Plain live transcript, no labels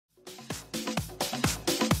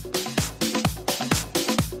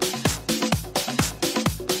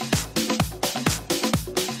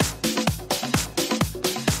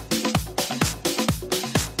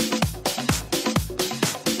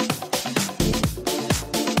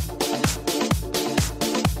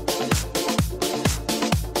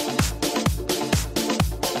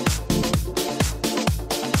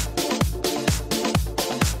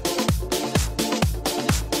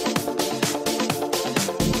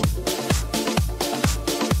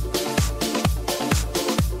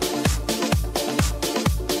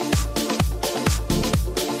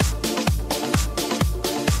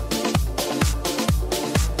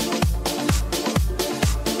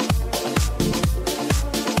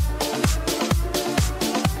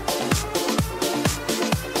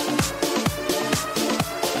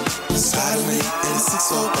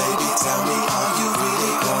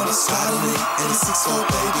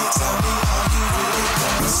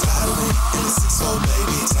straddle me in a 6'4",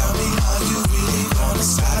 baby? Tell me, are you really gonna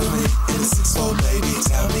straddle me in a 6'4", baby?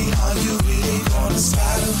 Tell me, are you really gonna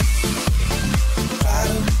straddle?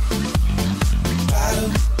 Straddle, straddle,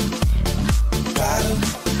 straddle.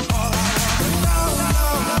 All I wanna know,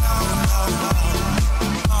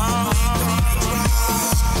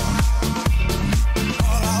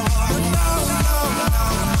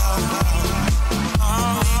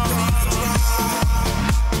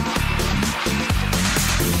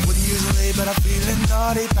 but I'm feeling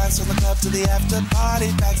naughty. Bounce from the club to the after party.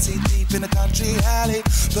 Backseat deep in the country alley.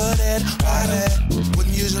 Put it on me.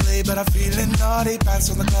 Wouldn't usually, but I'm feeling naughty. Bounce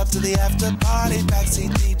from the club to the after party.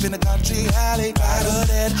 Backseat deep in the country alley. Put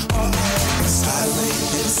it on me. Straddle me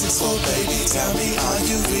in a 6'4", baby. Tell me, are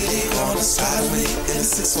you really gonna straddle me in a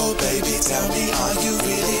 6'4", baby? Tell me, are you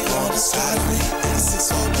really gonna straddle me in a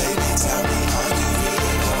 6'4", baby? Tell me, are you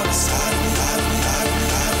really gonna straddle me?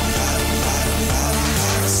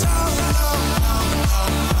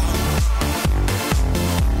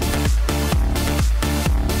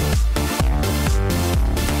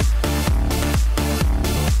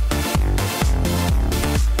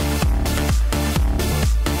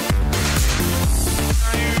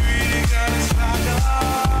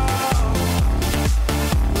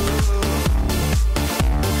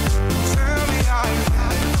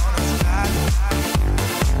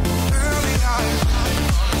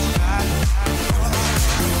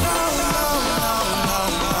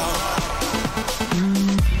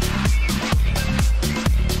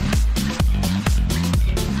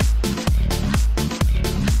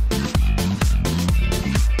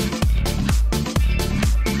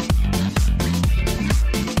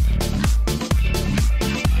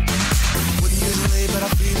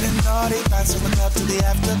 Bounce from the club to the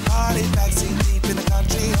after party. Backseat deep in the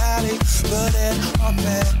country alley. Put it on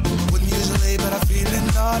me. Wouldn't usually, but I'm feeling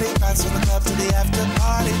naughty. Bounce from the club to the after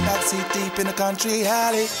party. Backseat deep in the country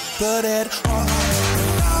alley. Put it on me.